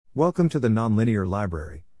Welcome to the Nonlinear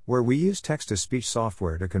Library, where we use text-to-speech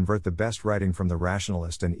software to convert the best writing from the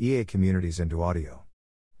rationalist and EA communities into audio.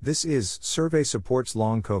 This is Survey Supports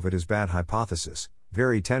Long COVID is Bad Hypothesis,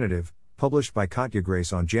 very tentative, published by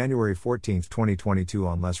KatjaGrace on January 14, 2022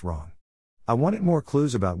 on Less Wrong. I wanted more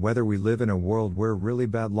clues about whether we live in a world where really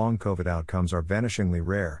bad long COVID outcomes are vanishingly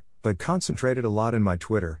rare, but concentrated a lot in my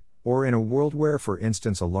Twitter, or in a world where, for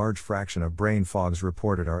instance, a large fraction of brain fogs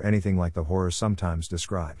reported are anything like the horror sometimes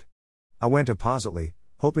described. I went appositely,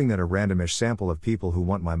 hoping that a randomish sample of people who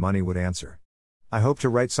want my money would answer. I hope to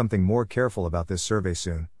write something more careful about this survey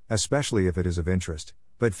soon, especially if it is of interest,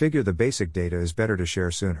 but figure the basic data is better to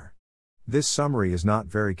share sooner. This summary is not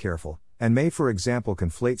very careful, and may for example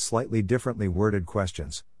conflate slightly differently worded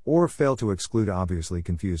questions, or fail to exclude obviously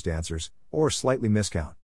confused answers, or slightly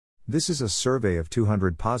miscount. This is a survey of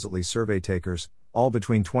 200 positly survey takers, all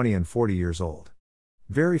between 20 and 40 years old.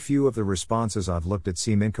 Very few of the responses I've looked at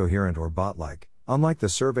seem incoherent or bot-like, unlike the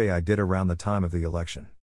survey I did around the time of the election.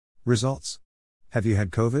 Results. Have you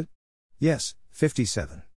had COVID? Yes,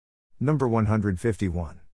 57. Number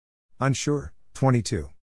 151. Unsure, 22.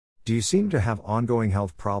 Do you seem to have ongoing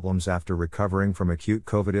health problems after recovering from acute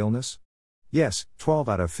COVID illness? Yes, 12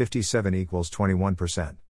 out of 57 equals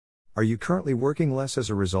 21%. Are you currently working less as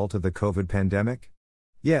a result of the COVID pandemic?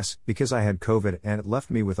 Yes, because I had COVID and it left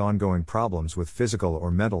me with ongoing problems with physical or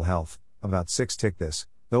mental health, about 6 tick this,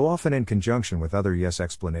 though often in conjunction with other yes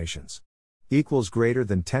explanations. Equals greater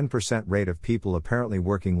than 10% rate of people apparently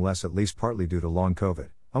working less at least partly due to long COVID,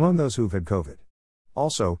 among those who've had COVID.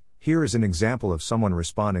 Also, here is an example of someone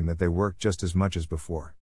responding that they work just as much as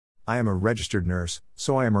before. I am a registered nurse,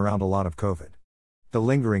 so I am around a lot of COVID. The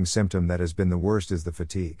lingering symptom that has been the worst is the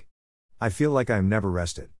fatigue. I feel like I am never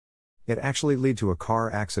rested. It actually led to a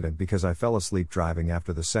car accident because I fell asleep driving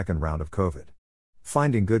after the second round of COVID.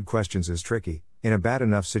 Finding good questions is tricky. In a bad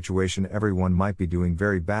enough situation everyone might be doing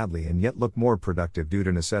very badly and yet look more productive due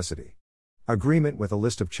to necessity. Agreement with a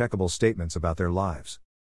list of checkable statements about their lives.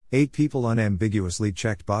 8 people unambiguously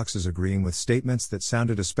checked boxes agreeing with statements that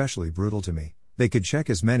sounded especially brutal to me. They could check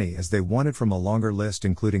as many as they wanted from a longer list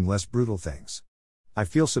including less brutal things. I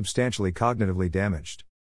feel substantially cognitively damaged.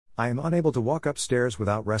 I am unable to walk upstairs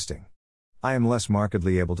without resting. I am less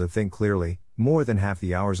markedly able to think clearly, more than half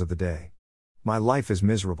the hours of the day. My life is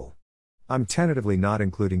miserable. I'm tentatively not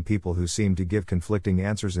including people who seem to give conflicting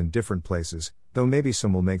answers in different places, though maybe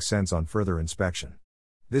some will make sense on further inspection.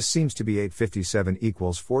 This seems to be 857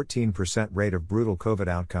 equals 14% rate of brutal COVID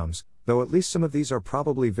outcomes, though at least some of these are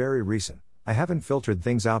probably very recent. I haven't filtered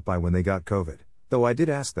things out by when they got COVID, though I did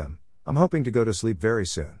ask them. I'm hoping to go to sleep very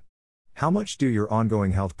soon. How much do your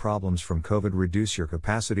ongoing health problems from COVID reduce your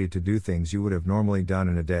capacity to do things you would have normally done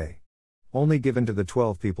in a day? Only given to the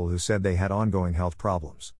 12 people who said they had ongoing health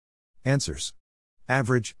problems. Answers.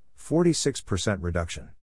 Average, 46% reduction.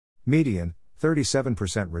 Median,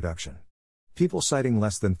 37% reduction. People citing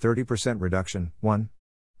less than 30% reduction, 1.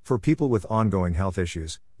 For people with ongoing health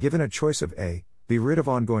issues, given a choice of A, be rid of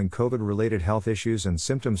ongoing COVID-related health issues and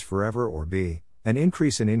symptoms forever, or B, an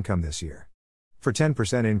increase in income this year. For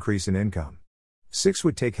 10% increase in income. 6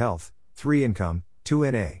 would take health, 3 income,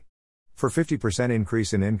 2 NA. For 50%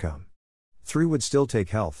 increase in income. 3 would still take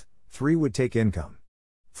health, 3 would take income.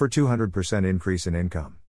 For 200% increase in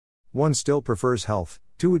income. 1 still prefers health,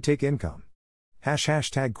 2 would take income.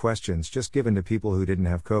 Hashtag questions just given to people who didn't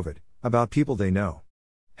have COVID, about people they know.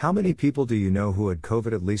 How many people do you know who had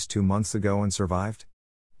COVID at least 2 months ago and survived?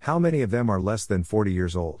 How many of them are less than 40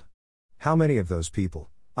 years old? How many of those people,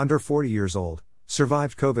 under 40 years old,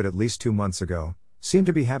 survived COVID at least 2 months ago, seem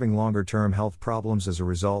to be having longer-term health problems as a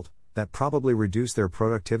result, that probably reduce their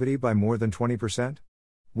productivity by more than 20%?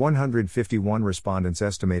 151 respondents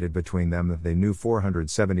estimated between them that they knew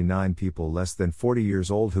 479 people less than 40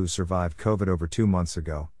 years old who survived COVID over 2 months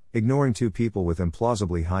ago, ignoring 2 people with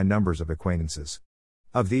implausibly high numbers of acquaintances.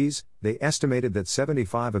 Of these, they estimated that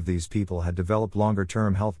 75 of these people had developed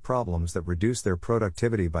longer-term health problems that reduced their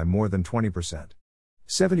productivity by more than 20%.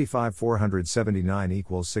 75,479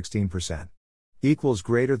 equals 16%. Equals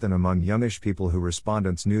greater than among youngish people who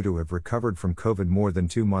respondents knew to have recovered from COVID more than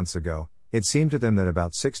 2 months ago. It seemed to them that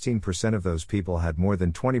about 16% of those people had more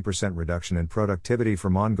than 20% reduction in productivity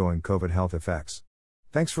from ongoing COVID health effects.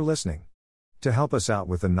 Thanks for listening. To help us out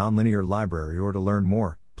with the Nonlinear Library or to learn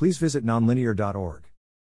more, please visit nonlinear.org.